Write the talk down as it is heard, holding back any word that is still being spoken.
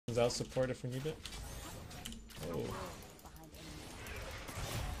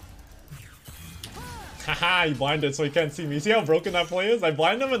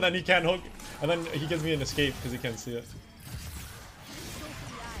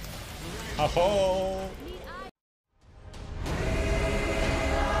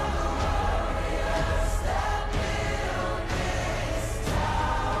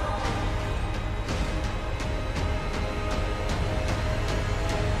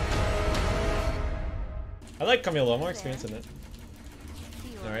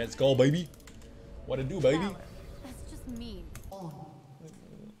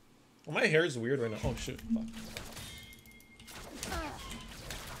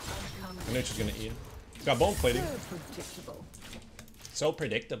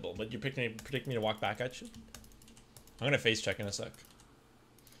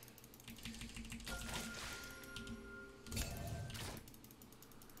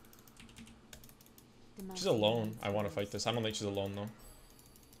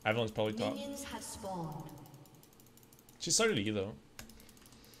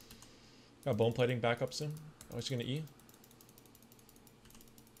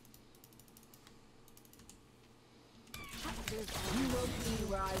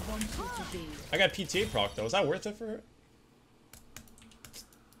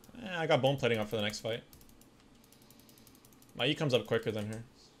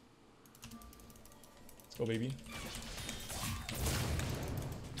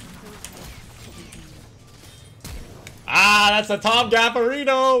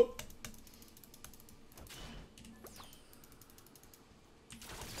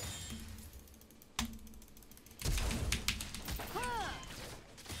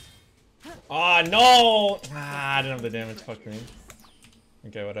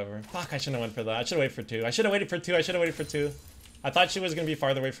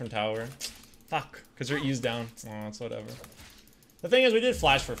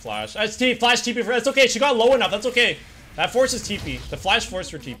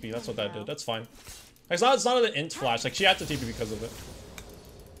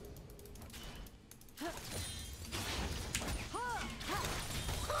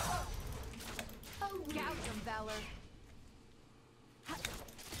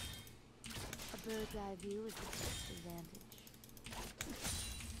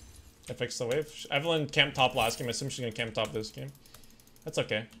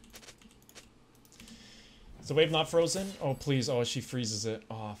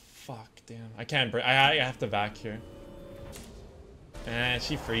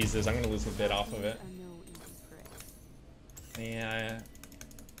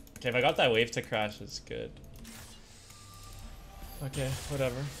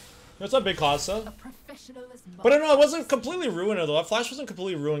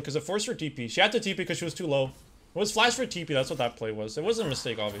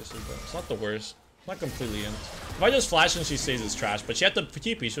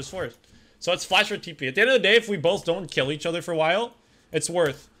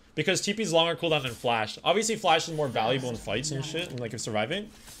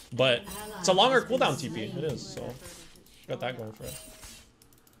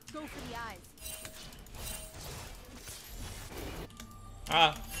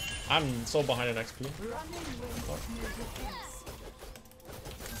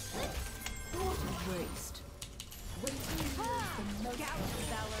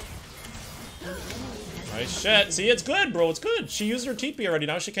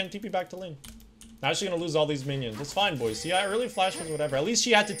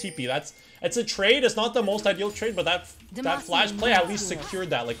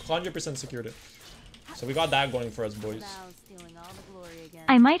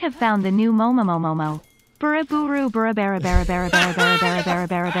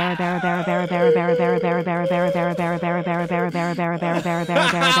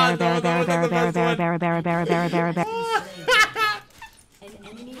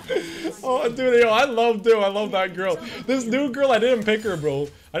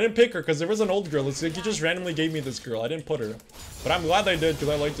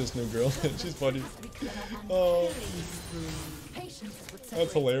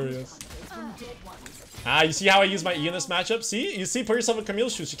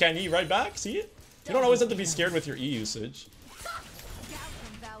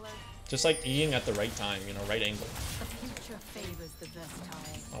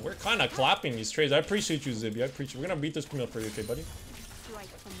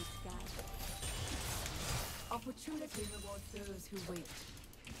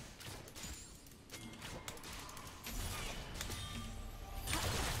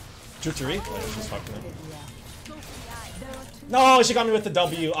2-3? Oh, she's fucking it. No, she got me with the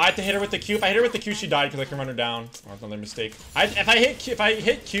W. I had to hit her with the Q. If I hit her with the Q, she died because I can run her down. Oh, another mistake. If I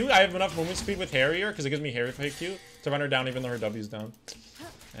hit Q, I have enough movement speed with Harrier because it gives me Harrier if I hit Q to run her down even though her W's down.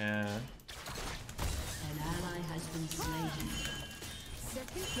 An ally has been slain.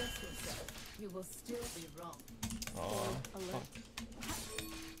 You will still be wrong. Oh, fuck.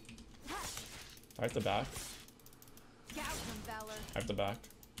 I have to back. I have to back.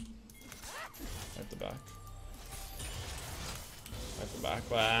 I have to back. At the back,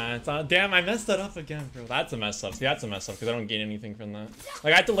 but damn, I messed that up again, bro. That's a mess up. See, that's a mess up because I don't gain anything from that.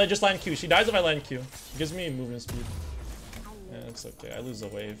 Like I have to just land Q. She dies if I land Q. It gives me movement speed. Yeah, it's okay. I lose the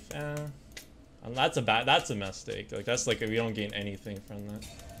wave. That's a mistake. Like that's like we don't gain anything from that.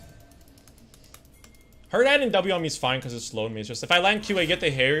 Her landing W on me is fine because it slowed me. It's just if I land Q, I get the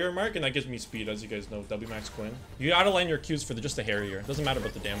Harrier mark and that gives me speed, as you guys know. W max Quinn. You gotta land your Qs for just the Harrier. It doesn't matter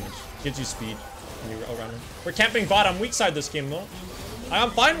about the damage. It gives you speed. We're camping bot. I'm weak side this game though. I'm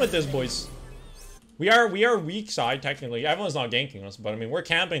fine with this, boys. We are weak side technically. Everyone's not ganking us, but I mean we're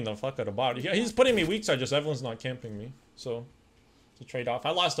camping the fuck out of bot. He's putting me weak side, just everyone's not camping me. So it's a trade-off. I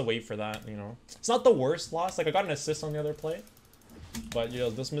lost a wave for that, you know. It's not the worst loss. Like I got an assist on the other play, but you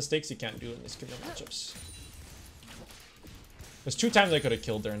know those mistakes you can't do in this kind of matchups. There's 2 times I could have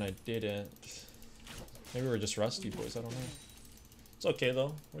killed her and I didn't. Maybe we're just rusty, boys. I don't know. It's okay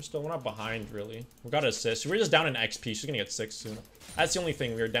though. We're not behind really. We got an assist. We're just down in XP. She's gonna get 6 soon. That's the only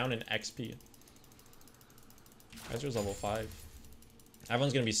thing. We're down in XP. Ezreal's level 5.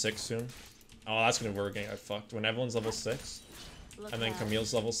 Everyone's gonna be 6 soon. Oh, that's gonna work. I fucked. When everyone's level 6, and then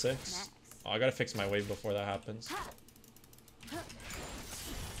Camille's level 6. Oh, I gotta fix my wave before that happens.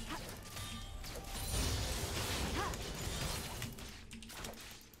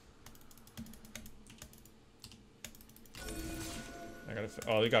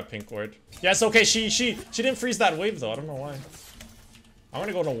 Oh, they got pink ward. Yes, okay, she didn't freeze that wave though. I don't know why. I'm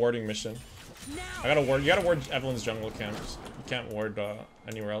gonna go on a warding mission. I gotta ward. You gotta ward Evelyn's jungle camps. You can't ward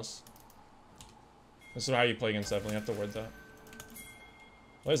anywhere else. This is how you play against Evelyn. You have to ward that.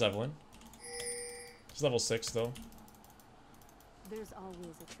 Where's Evelyn? She's level 6 though. There's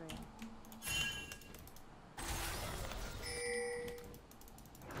always a trail.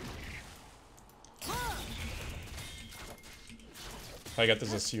 If I get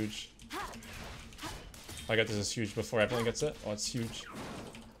this, is huge. If I get this, is huge before Evelyn gets it. Oh, it's huge.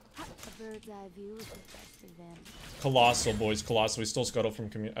 A bird's eye view is the best advantage. Colossal, boys. Colossal. We still scuttle from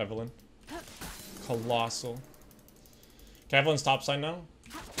Evelyn. Colossal. Okay, Evelyn's top side now.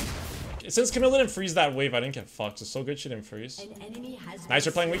 Since Camille didn't freeze that wave, I didn't get fucked. It's so good she didn't freeze. Nice,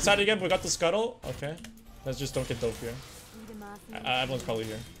 we're playing weak side again. We got the scuttle. Okay. Let's just don't get dope here. Evelyn's probably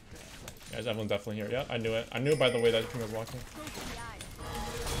here. Yeah, Evelyn's definitely here. Yeah, I knew it. I knew by the way that Camille was walking.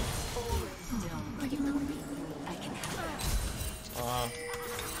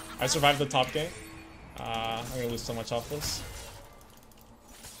 I survived the top game. I'm gonna lose so much off this.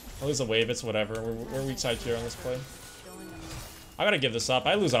 I'll lose a wave, it's whatever. We're weak side here on this play. I gotta give this up.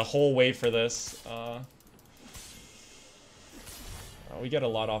 I lose a whole wave for this. We get a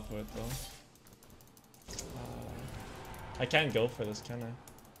lot off of it though. I can't go for this, can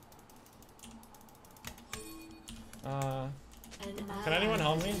I? Can anyone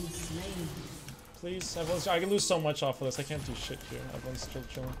help me? Please, I can lose so much off of this. I can't do shit here. Everyone's still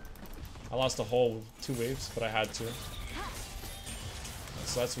chilling. I lost a whole 2 waves, but I had to.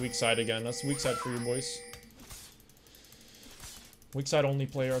 So that's weak side again. That's weak side for you boys. Weak side only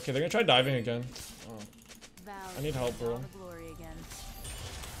player. Okay, they're gonna try diving again. Oh. I need help, bro.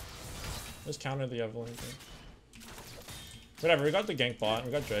 Just counter the Evelyn thing. Whatever, we got the gank bot.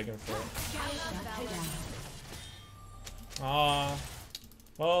 We got Dragon for it.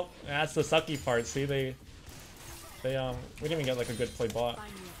 Well, that's the sucky part. See, we didn't even get like a good play bot.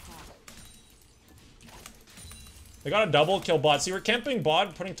 They got a double kill bot. See, we're camping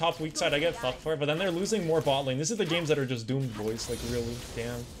bot, putting top weak side. I get fucked for it, but then they're losing more bot lane. This is the games that are just doomed, boys. Like really,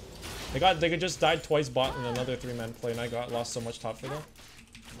 damn. They could just died twice bot in another 3-man play, and I lost so much top for them.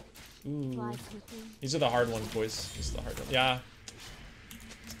 Ooh, these are the hard ones, boys. This is the hard one. Yeah.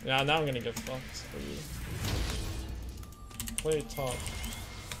 Yeah, now I'm gonna get fucked. Play top.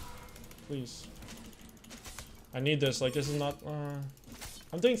 Please. I need this. Like, this is not...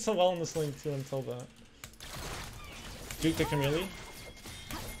 I'm doing so well in this lane, too, until that. Duke the Camille.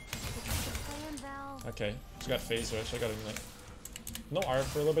 Okay. She got phase rush. I got ignite. No R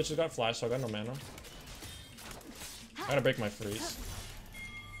for a little bit. She's got flash, so I got no mana. I gotta break my freeze.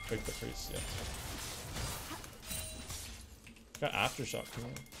 Break the freeze, yeah. Got aftershock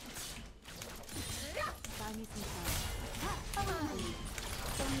coming.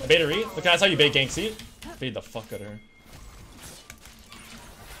 Baitery. Look, that's how you bait gank, see? Bait the fuck out of her.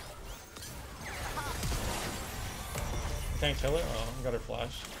 Can't kill her? Oh, I got her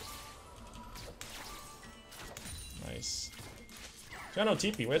flash. Nice. She got no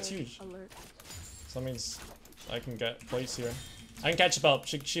TP. Wait, it's huge. So that means I can get place here. I can catch up.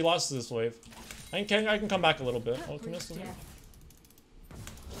 She lost this wave. I can come back a little bit. Oh, can this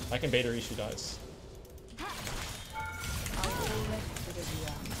I can bait her if she dies.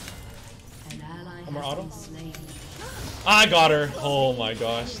 One more auto. I got her. Oh my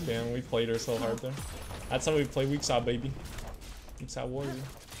gosh. Damn, we played her so hard there. That's how we play weak side, baby. Weak side warrior.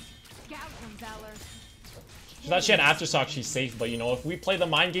 She thought she had aftershock, she's safe, but you know, if we play the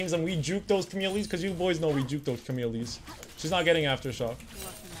mind games and we juke those Camille's, because you boys know we juke those Camille's, she's not getting aftershock.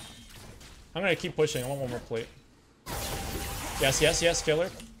 I'm gonna keep pushing. I want one more plate. Yes, yes, yes, kill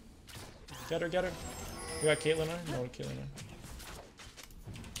her. Get her, get her. You got Caitlyn her? No, Caitlyn her.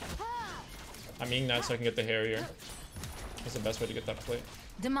 I'm eating that so I can get the hair here. That's the best way to get that plate.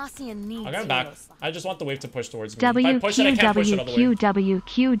 Demacian needs I'm going back. I just want the wave to push towards me. W if I push it, I can't push another wave. W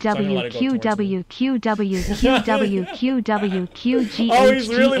Q W Q W Q W Q W Q W Q G H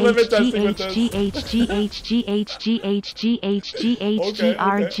G H G H G H G H G H G H G H G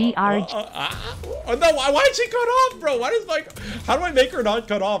R G R. Oh no! Why'd she cut off, bro? Why does like? How do I make her not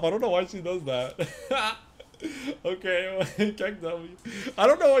cut off? I don't know why she does that. Okay, check W. I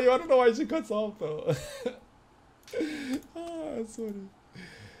don't know why she cuts off though. Oh, that's funny.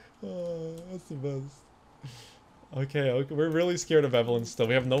 Oh, that's the best. Okay, okay, we're really scared of Evelyn still.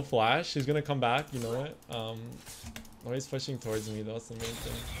 We have no flash. She's gonna come back, you know what? Oh, he's pushing towards me though, that's the main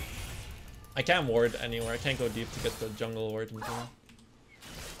thing. I can't ward anywhere. I can't go deep to get the jungle ward and thing.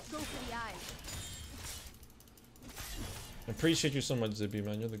 Go for the eyes. I appreciate you so much, Zibby,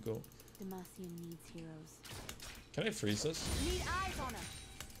 man. You're the GOAT. Demacian needs heroes. Can I freeze this? Need eyes on him.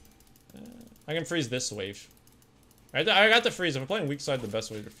 I can freeze this wave. I got the freeze. If I'm playing weak side, the best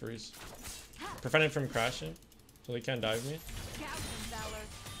way to freeze. Prevent it from crashing, so they can't dive me.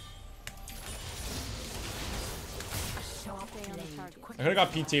 I could've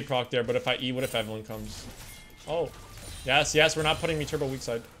got PTA proc there, but if I E, what if Evelyn comes? Oh. Yes, yes, we're not putting me turbo weak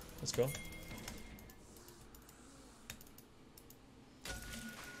side. Let's go.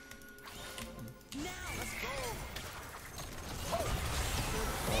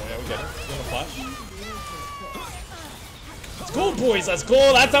 Oh yeah, we get it. You want a flash? Let's go, boys. Let's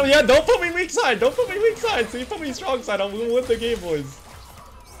go. That's how. Yeah, don't put me weak side. Don't put me weak side. So you put me strong side. We'll win the game, boys.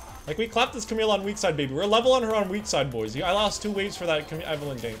 Like we clapped this Camille on weak side, baby. We're level on her on weak side, boys. I lost 2 waves for that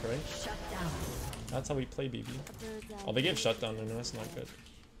Evelyn gank, right? That's how we play, baby. Oh, they gave shutdown. No, that's not good.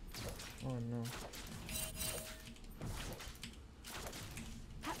 Oh no.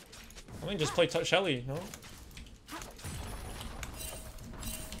 I think just play Shelly, no?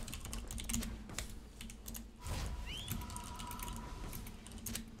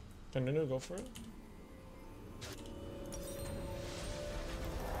 Can Nunu go for it?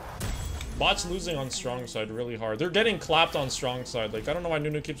 Bot's losing on strong side really hard. They're getting clapped on strong side. Like, I don't know why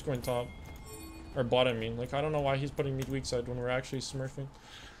Nunu keeps going top. Or bot, I mean. Like, I don't know why he's putting mid weak side when we're actually smurfing.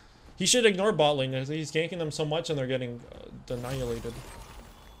 He should ignore bot lane. He's ganking them so much and they're getting annihilated.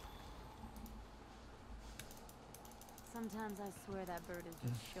 Sometimes I swear that bird is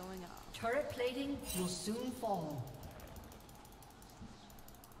just showing off. Turret plating will soon fall.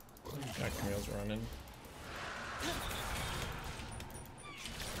 Yeah, Camille's running.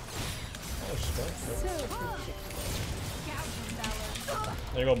 Oh,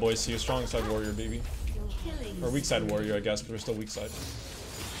 there you go, boys. See you, strong side warrior, baby. Or weak side warrior, I guess, but we're still weak side.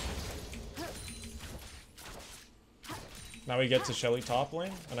 Now we get to Shelly top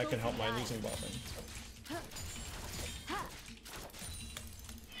lane, and I can help my losing bot lane.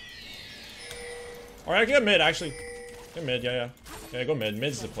 Or I can get mid, actually. Get mid, yeah, yeah. Yeah, go mid.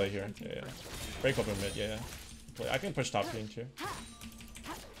 Mid's the play here. Yeah, yeah. Break open mid, yeah, yeah. I can push top lane too.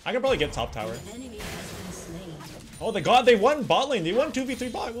 I can probably get top tower. Oh, they won bot lane. They won 2v3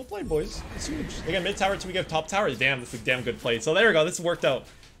 bot. We'll play, boys. It's huge. They get mid tower till we get top tower. Damn, this is a damn good play. So there we go. This worked out.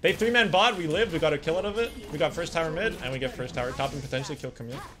 They 3-man bot. We lived. We got a kill out of it. We got first tower mid, and we get first tower top and potentially kill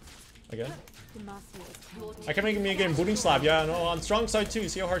Camille. Again. I can make me a game booting slab. Yeah, no, on strong side too. You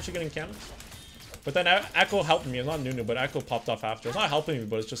see how hard she's getting cannons? But then Echo helped me. It's not Nunu, but Echo popped off after. It's not helping me,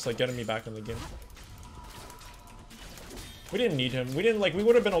 but it's just like getting me back in the game. We didn't need him. We didn't like. We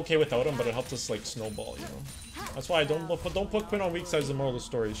would have been okay without him, but it helped us like snowball, you know. That's why I don't put Quinn on weak side. Is the moral of the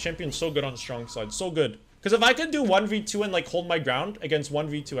story. This champion's so good on strong side, so good. Because if I could do 1v2 and like hold my ground against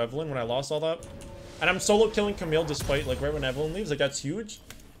 1v2 Evelyn when I lost all that, and I'm solo killing Camille despite like right when Evelyn leaves, like that's huge.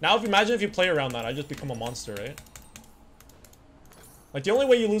 Now if you imagine if you play around that, I just become a monster, right? Like, the only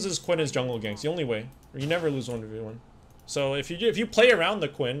way you lose is Quinn is jungle ganks. The only way. You never lose 1v1. So if you play around the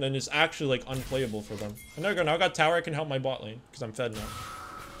Quinn, then it's actually like unplayable for them. And there we go. Now I got tower. I can help my bot lane because I'm fed now.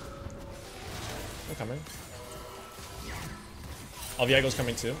 I'm coming. Oh, Viego's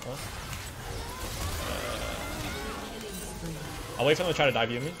coming too. Oh. I'll wait for them to try to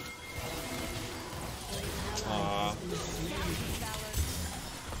dive you me.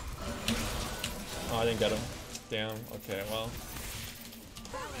 Oh, I didn't get him. Damn. Okay. Well.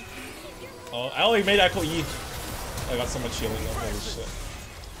 Oh, I only made Echo E. I got so much healing though. Holy shit.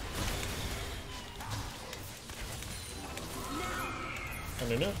 Oh,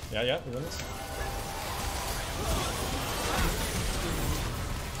 no. Yeah, we win this.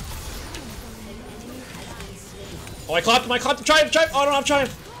 Oh, I clapped him. Triumph. Oh, I don't have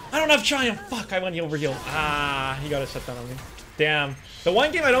Triumph. I don't have Triumph. Fuck, I went over heal. Ah, he got a shutdown on me. Damn. The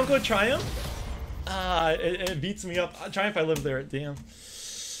one game I don't go Triumph, it beats me up. Triumph, I live there. Damn.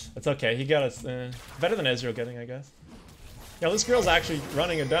 That's okay. He got us better than Ezreal getting, I guess. Yeah, this girl's actually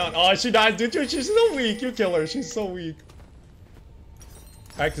running it down. Oh, she died, dude. She's so weak. You kill her. She's so weak.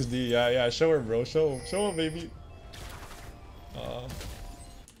 Cactus D. Yeah. Show her, bro. Show her, baby.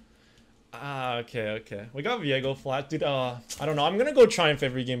 Okay. We got Viego flat, dude. I don't know. I'm gonna go Triumph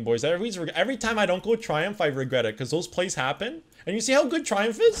every game, boys. Every time I don't go Triumph, I regret it because those plays happen. And you see how good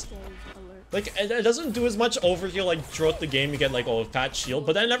Triumph is? Like, it doesn't do as much overheal like throughout the game. You get like, oh, fat shield,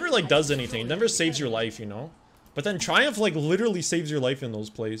 but that never like does anything. It never saves your life, you know. But then Triumph like literally saves your life in those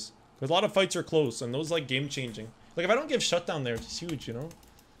plays. Because a lot of fights are close and those like game changing. Like if I don't give shutdown there, it's huge, you know.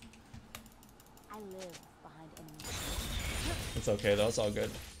 I live behind enemies. It's okay though. It's all good.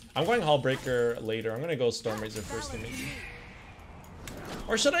 I'm going Hullbreaker later. I'm gonna go Stormrazor first to me.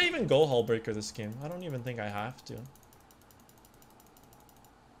 Or should I even go Hullbreaker this game? I don't even think I have to.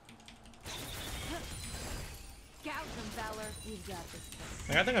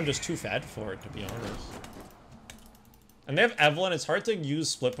 Like, I think I'm just too fed for it, to be honest. And they have Evelyn. It's hard to use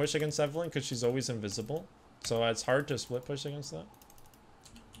split push against Evelyn because she's always invisible. So it's hard to split push against that.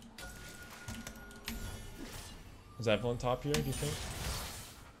 Is Evelyn top here, do you think?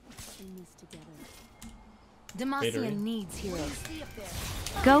 Demacian needs heroes.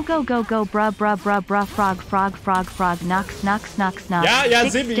 Go, bruh, frog, knocks. Yeah,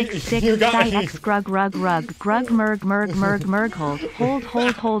 Zibby, Stick, you got me. grug, merg,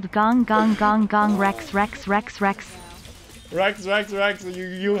 hold, gong, rex. Rex,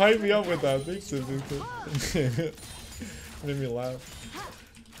 you hype me up with that. Thanks, Zibby. Made me laugh.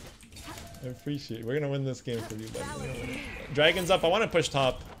 I appreciate it. We're gonna win this game for you, buddy. Dragon's up. I want to push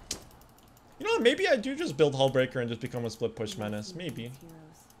top. You know what? Maybe I do just build Hullbreaker and just become a split push menace. Maybe.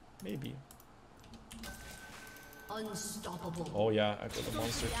 Unstoppable. Oh yeah, I got the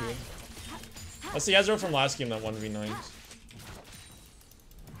monster too. That's the Ezreal from last game that 1v9s.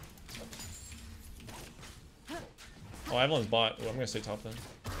 Oh, Evelyn's bot. Oh, I'm gonna stay top then.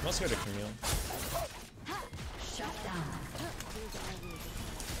 I'm not scared of Camille. Shut down.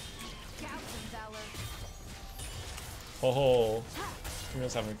 Oh,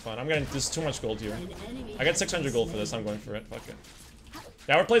 Camille's having fun. I'm getting this too much gold here. I got 600 gold for this. I'm going for it. Fuck it.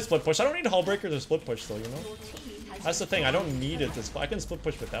 Yeah, we're playing split push. I don't need Hullbreaker to split push though, you know? That's the thing. I don't need it to I can split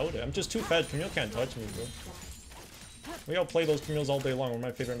push without it. I'm just too fed. Camille can't touch me, bro. We all play those Camille's all day long. One of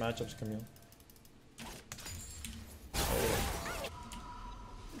my favorite matchups, Camille. Oh.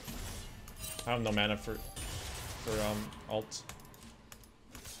 I have no mana for ult.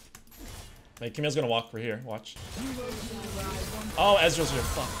 Like, Camille's gonna walk for here. Watch. Oh, Ezreal's here.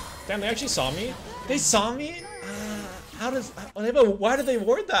 Fuck. Damn, they actually saw me? They saw me? Why did they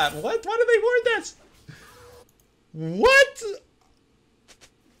ward that? What? Why did they ward that? What?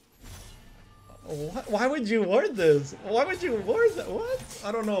 Why would you ward this? Why would you ward that? What?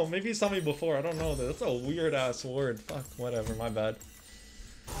 I don't know. Maybe you saw me before. I don't know. That's a weird ass ward. Fuck. Whatever. My bad.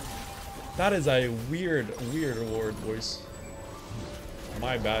 That is a weird ward, boys.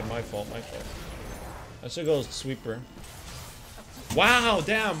 My bad. My fault. I should go sweeper. Wow.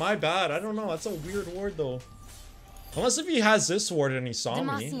 Damn. My bad. I don't know. That's a weird ward though. Unless if he has this ward and he saw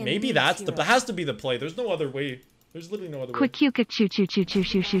me. Maybe that has to be the play. There's no other way. There's literally no other way. I kinda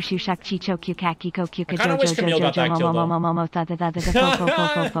wish Camille got that kill though.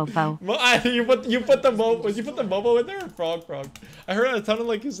 You put the Momo in there or Frog? I heard it sounded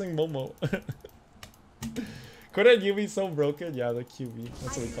like you saying Momo. Couldn't you be so broken? Yeah, the QB.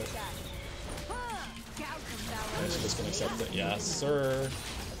 That's what we call it. I'm just gonna accept it. Yes, sir.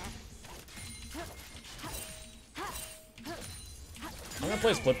 I'm gonna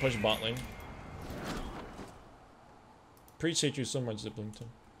play split push bot lane. Appreciate you so much, Ziplington.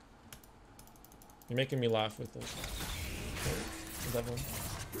 You're making me laugh with those. Evelyn.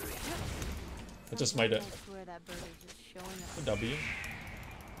 I just might it. A W.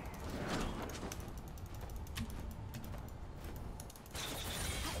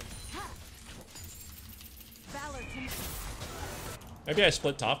 Maybe I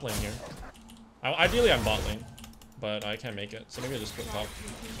split top lane here. Ideally I'm bot lane, but I can't make it, so maybe I just split top.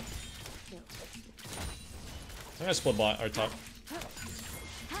 I'm gonna split bot or top.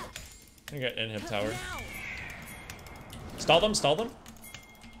 I'm gonna get inhib tower. Stall them, stall them.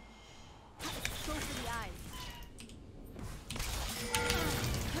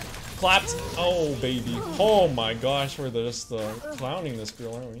 Clapped. Oh baby. Oh my gosh, we're just clowning this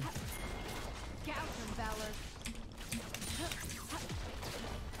girl, aren't we?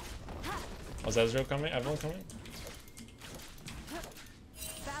 Was Ezreal coming? Evelyn coming?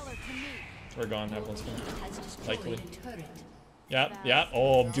 We're gone. Evelyn's coming. Likely. Yeah, yeah.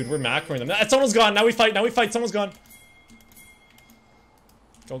 Oh, dude, we're macroing them. Someone's gone. Now we fight. Now we fight. Someone's gone.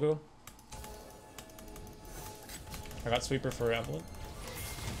 Go, go. I got sweeper for Evelyn.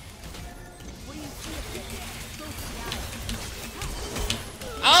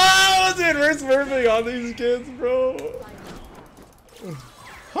 Oh, dude, we're smurfing on these kids, bro.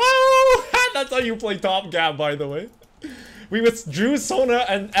 Oh, that's how you play top gap, by the way. We withdrew Sona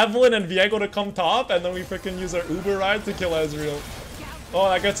and Evelyn and Viego to come top, and then we freaking use our Uber ride to kill Ezreal. Oh,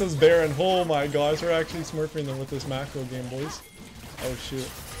 that gets us Baron. Oh my gosh, we're actually smurfing them with this macro game, boys. Oh shoot.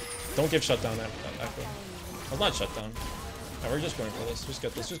 Don't give shutdown Echo. Well, not shutdown. No, we're just going for this. Just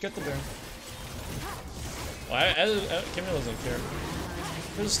get this. Just get the Baron. Well, Kimmy doesn't care.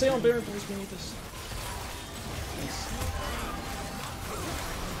 Just stay on Baron, please. We need this.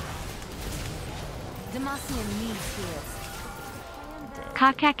 Demacian needs heals.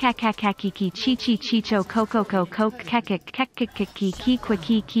 Kakakakakakiki chichi chicho kokoko kok kekik kekikiki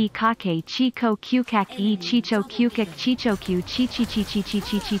kikwiki ki kake chico kukak e chicho kukik chicho q chichi chichi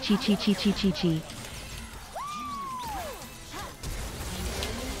chichi chichi chichi chichi chi.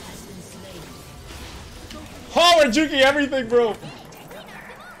 Oh, we're juking everything, bro.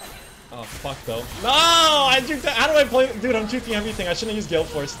 Oh, fuck though. No, I juked. How do I play? Dude, I'm juking everything. I shouldn't use Gale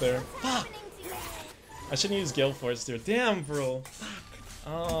Force there. Fuck. I shouldn't use Gale Force there. Damn, bro. Fuck.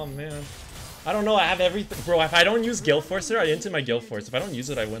 Oh, man. I don't know. I have everything. Bro, if I don't use Gale Force there, I into my Gale Force. If I don't use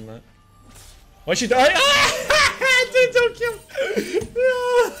it, I win that. Why she die? Ah! Dude, don't kill.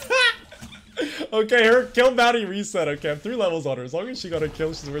 Okay, her kill bounty reset. Okay, I'm 3 levels on her. As long as she got a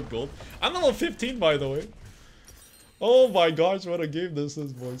kill, she's worth gold. I'm level 15, by the way. Oh my gosh, what a game this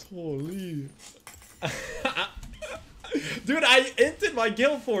is, boys. Holy. Dude, I inted my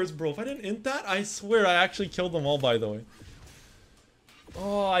Gale Force, bro. If I didn't int that, I swear I actually killed them all, by the way.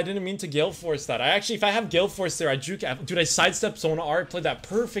 Oh, I didn't mean to Gale Force that. If I have Gale Force there, I juke. Dude, I sidestep Sona R, played that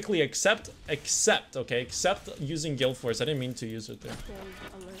perfectly, except using Gale Force. I didn't mean to use it there.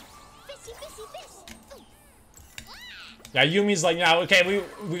 Yeah, Yumi's like, yeah, okay,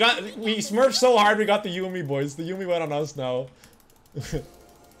 we smurfed so hard, we got the Yumi, boys. The Yumi went on us now.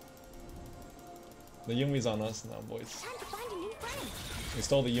 The Yumi's on us now, boys. We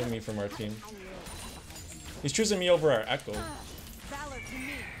stole the Yumi from our team. He's choosing me over our Echo.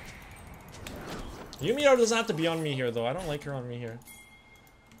 Yumi doesn't have to be on me here, though. I don't like her on me here.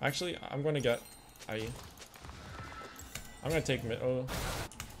 Actually, I'm going to get IE. I'm going to take mid. Oh.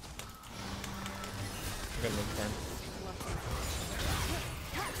 I'm going to mid farm.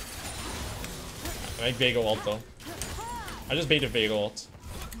 I make Veiga ult, though. I just baited Veiga ult.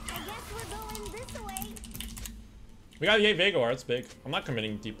 We got 8 Veiga art, it's big. I'm not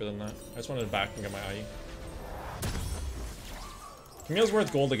committing deeper than that. I just wanted to back and get my IE. Camille's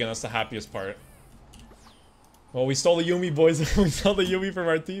worth gold again, that's the happiest part. Well, we stole the Yumi, boys. We stole the Yumi from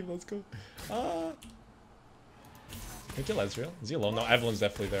our team. Let's go. Ah. Can we kill Ezreal? Is he alone? No, Evelyn's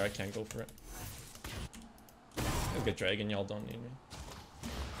definitely there. I can't go for it. I'll get dragon. Y'all don't need me.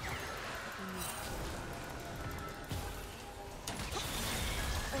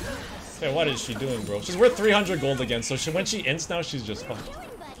 Hey, what is she doing, bro? She's worth 300 gold again, so when she ints now, she's just fine.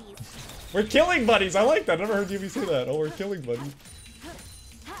 We're killing buddies. I like that. I never heard Yumi say that. Oh, we're killing buddies.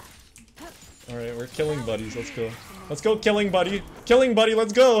 Alright, we're killing buddies. Let's go. Let's go, killing buddy. Killing buddy,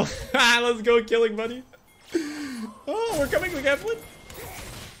 let's go. Let's go, killing buddy. Oh, we're coming with Evelyn.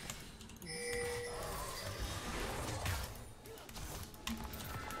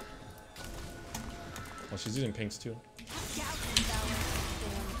 Oh, she's using pinks too.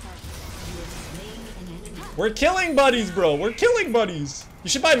 We're killing buddies, bro. We're killing buddies. You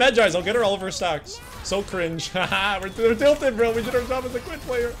should buy Medjai's. I'll get her all of her stacks. So cringe. Haha, we're tilted, bro. We did our job as a Quinn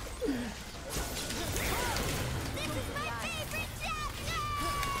player.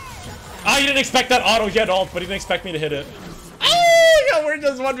 Ah, you didn't expect that auto yet, ult, but he didn't expect me to hit it. Ah! Yeah, we're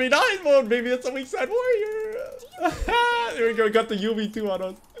just 1v9 mode, baby. That's a weak side warrior. There we go. Got the Yumi too on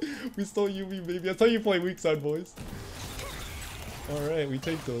us. We stole Yumi, baby. That's how you play weak side, boys. Alright, we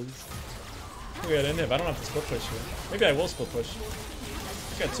take those. We got inhib. I don't have to split push here. Maybe I will split push.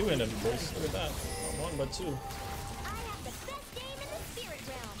 I got 2 inhib, boys. Look at that. Not 1, but 2.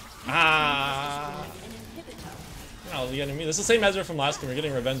 Ah! Oh, the enemy. This is the same Ezra from last game. We're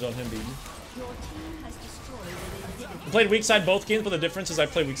getting revenge on him, baby. I played weak side both games, but the difference is I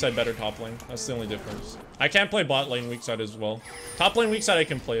play weak side better top lane. That's the only difference. I can't play bot lane weak side as well. Top lane weak side I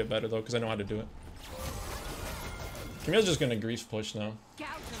can play it better though, because I know how to do it. Camille's just gonna grief push now.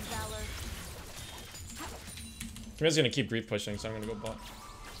 Camille's gonna keep grief pushing, so I'm gonna go bot.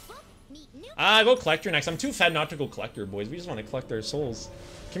 Go collector next. I'm too fed not to go collector, boys. We just want to collect their souls.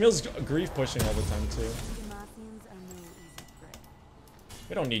 Camille's grief pushing all the time too.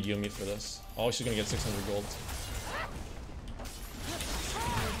 We don't need Yumi for this. Oh, she's gonna get 600 gold.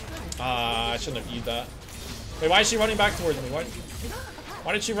 I shouldn't have E'd that. Wait, why is she running back towards me?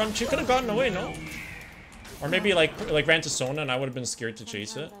 Why did she run? She could have gotten away, no? Or maybe like ran to Sona and I would have been scared to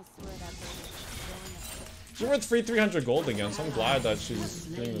chase it. She's worth free 300 gold again, so I'm glad that she's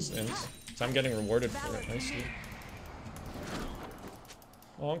doing this int. So I'm getting rewarded for it nicely.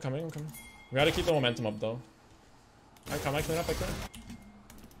 Oh, I'm coming. We gotta keep the momentum up though. I clean up, I clean up.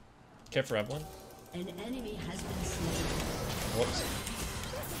 Okay, for Evelyn. An enemy has been slain. Whoops.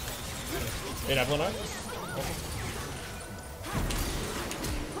 Wait, Evelyn are? Okay.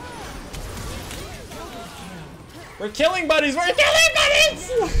 We're killing buddies! We're killing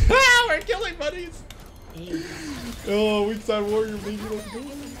buddies! We're killing buddies! Oh, weak side warrior, baby. Let's go.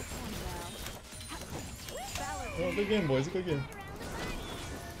 Oh, good game, boys. Good game.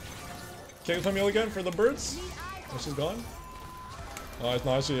 Kill Camille again for the birds. Oh, she's gone. Oh, it's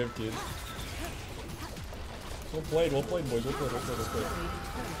not. She have kid. Well played, boys. We'll play.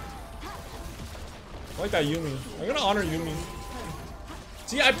 I like that Yumi. I'm gonna honor Yumi.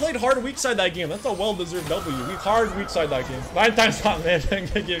 See, I played hard weak side that game. That's a well-deserved W. We hard weak side that game. 9 times not man. I'm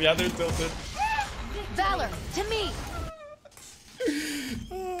gonna give you other tilted. Valor to me.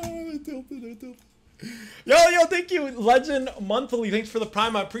 Oh, tilted. Yo, thank you, Legend Monthly. Thanks for the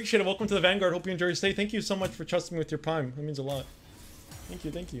Prime. I appreciate it. Welcome to the Vanguard. Hope you enjoy your stay. Thank you so much for trusting me with your Prime. That means a lot.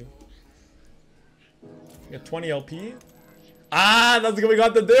 Thank you. We got 20 LP. Ah, that's good. We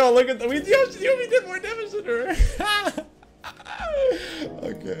got the deal. Look at that. We did more damage than her.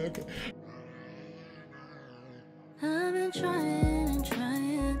 Okay. I've been trying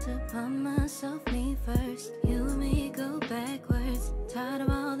to pump myself me first. You and me go backwards. Tired of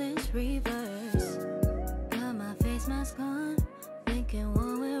all this reverse.